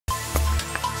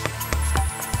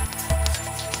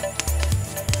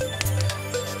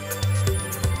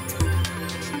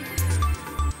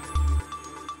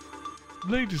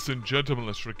Ladies and gentlemen,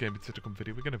 let's for a Gaming Intercom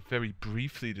video. We're going to very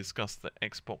briefly discuss the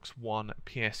Xbox One,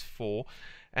 PS4,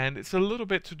 and it's a little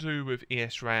bit to do with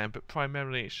ESRAM, but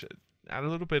primarily it should add a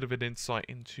little bit of an insight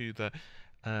into the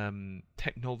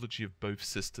technology of both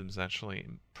systems, actually.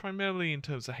 Primarily in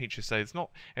terms of HSA, it's not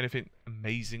anything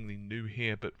amazingly new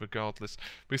here, but regardless,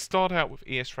 we start out with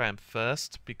ESRAM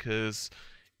first because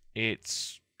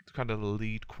it's kind of the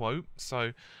lead quote.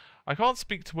 So I can't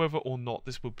speak to whether or not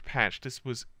this will be patched. This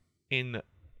was in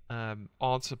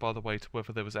answer, by the way, to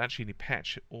whether there was actually any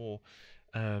patch or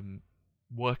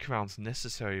workarounds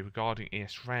necessary regarding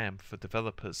ESRAM for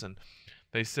developers, and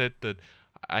they said that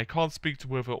I can't speak to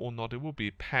whether or not it will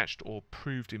be patched or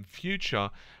improved in future,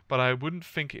 but I wouldn't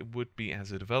think it would be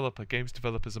as a developer. Games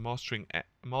developers are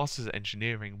masters at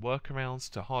engineering workarounds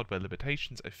to hardware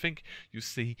limitations. I think you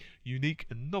see unique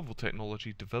and novel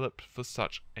technology developed for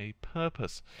such a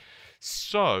purpose.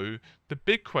 So the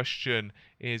big question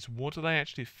is, what do they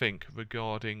actually think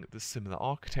regarding the similar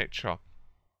architecture?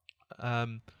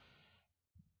 And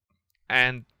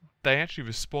they actually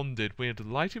responded, "We are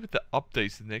delighted with the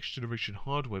updates in next generation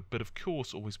hardware, but of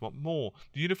course always want more.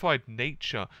 The unified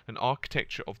nature and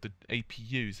architecture of the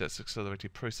APUs, that's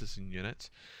accelerated processing units,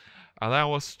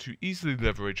 allow us to easily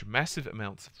leverage massive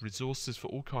amounts of resources for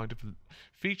all kinds of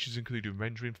features, including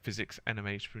rendering, physics,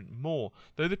 animation, and more.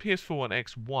 Though the PS4 and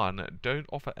X1 don't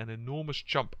offer an enormous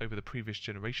jump over the previous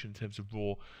generation in terms of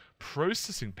raw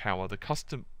processing power, the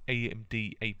custom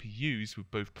AMD APUs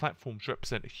with both platforms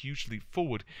represent a huge leap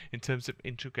forward in terms of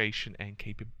integration and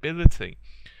capability.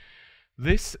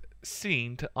 This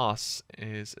seen to us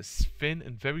as a thin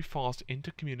and very fast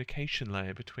intercommunication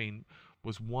layer between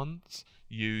was once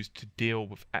used to deal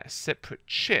with separate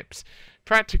chips.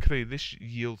 Practically, this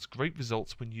yields great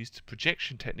results when used to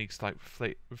projection techniques like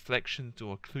reflections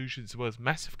or occlusions, as well as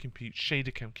massive compute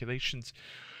shader calculations,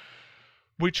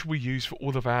 which we use for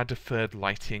all of our deferred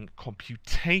lighting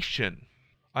computation."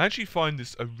 I actually find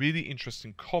this a really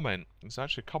interesting comment. There's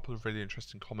actually a couple of really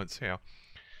interesting comments here.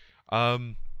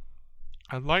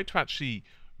 I'd like to actually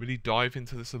really dive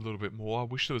into this a little bit more. I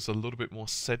wish there was a little bit more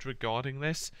said regarding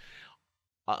this.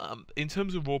 In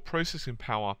terms of raw processing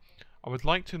power, I would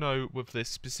like to know whether they're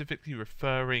specifically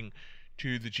referring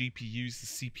to the GPUs, the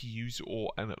CPUs,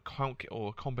 or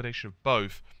a combination of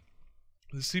both.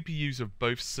 The CPUs of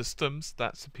both systems,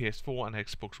 that's the PS4 and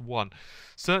Xbox One,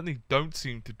 certainly don't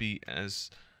seem to be as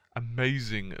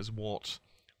amazing as what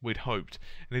we'd hoped.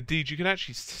 And indeed, you can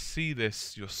actually see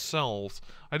this yourselves.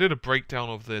 I did a breakdown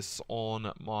of this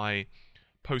on my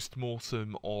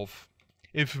post-mortem of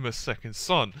Infamous Second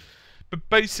Son. But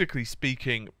basically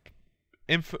speaking,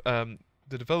 the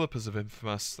developers of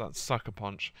Infamous, that's Sucker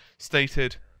Punch,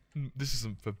 stated, this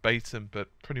isn't verbatim,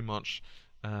 but pretty much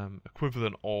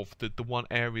equivalent of the one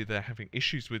area they're having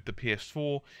issues with the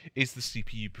PS4 is the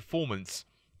CPU performance.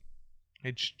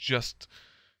 It's just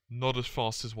not as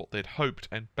fast as what they'd hoped,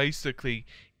 and basically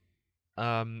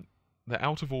the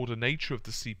out of order nature of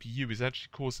the CPU is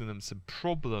actually causing them some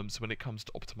problems when it comes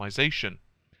to optimization.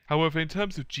 However, in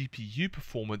terms of GPU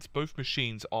performance, both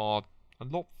machines are a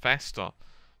lot faster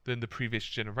than the previous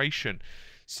generation.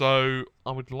 So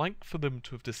I would like for them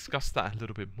to have discussed that a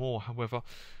little bit more. However,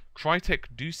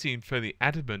 Crytek do seem fairly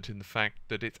adamant in the fact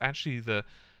that it's actually the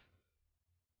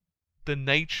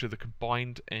nature, the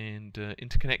combined and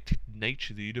interconnected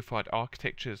nature, the unified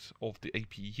architectures of the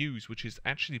APUs, which is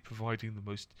actually providing the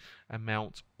most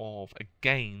amount of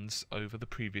gains over the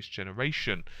previous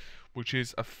generation, which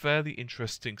is a fairly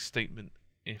interesting statement,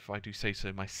 if I do say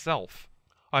so myself.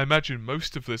 I imagine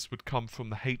most of this would come from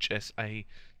the HSA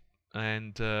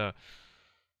and the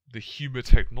humor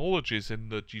technologies, in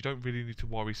that you don't really need to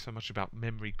worry so much about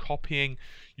memory copying.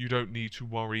 You don't need to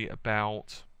worry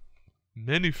about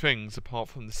many things apart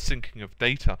from the syncing of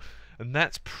data, and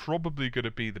that's probably going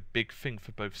to be the big thing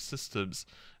for both systems.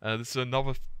 This is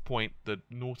another point that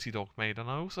Naughty Dog made, and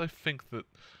I also think that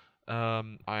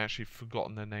I actually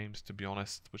forgotten their names, to be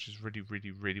honest, which is really,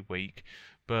 really, really weak.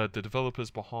 But the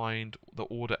developers behind the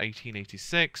Order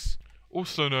 1886,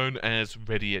 also known as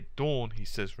Ready at Dawn, he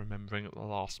says, remembering at the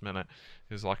last minute,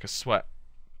 is like a sweat.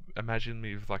 Imagine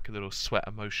me with like a little sweat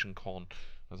emotion con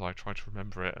as I try to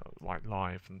remember it like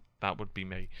live, and that would be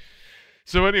me.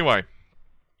 So anyway,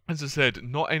 as I said,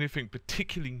 not anything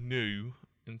particularly new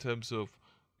in terms of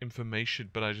information,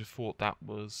 but I just thought that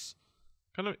was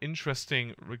kind of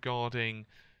interesting regarding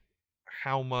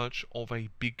how much of a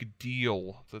big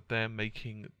deal that they're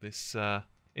making this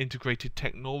integrated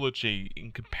technology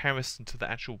in comparison to the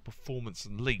actual performance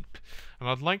leap. And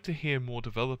I'd like to hear more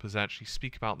developers actually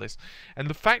speak about this. And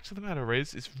the fact of the matter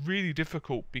is, it's really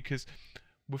difficult because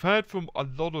we've heard from a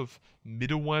lot of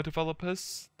middleware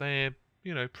developers. They're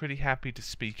you know, pretty happy to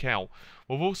speak out.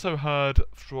 We've also heard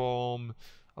from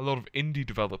a lot of indie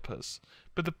developers.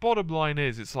 But the bottom line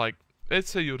is, it's like, let's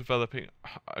say you're developing,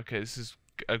 okay, this is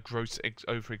a gross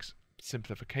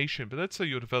oversimplification, but let's say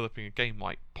you're developing a game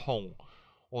like Pong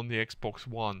on the Xbox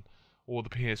One or the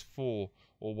PS4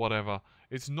 or whatever.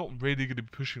 It's not really going to be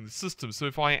pushing the system. So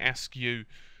if I ask you,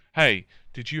 hey,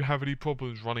 did you have any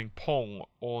problems running Pong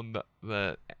on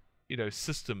the you know,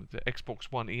 system, the Xbox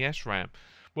One ES RAM?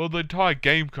 Well, the entire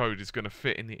game code is going to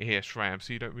fit in the ES RAM,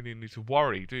 so you don't really need to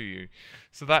worry, do you?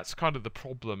 So that's kind of the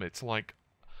problem. It's like,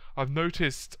 I've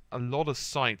noticed a lot of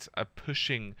sites are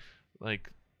pushing, like,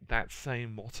 that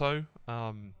same motto.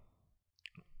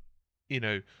 You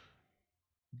know,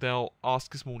 they'll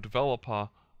ask a small developer,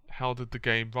 how did the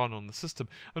game run on the system?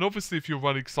 And obviously, if you're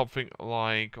running something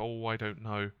like, oh, I don't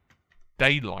know,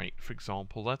 Daylight, for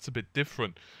example, that's a bit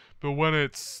different. But when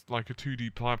it's like a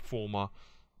 2D platformer,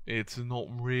 it's not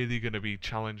really going to be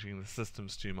challenging the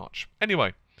systems too much.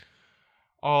 Anyway,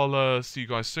 I'll see you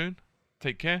guys soon.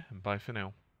 Take care, and bye for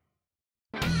now.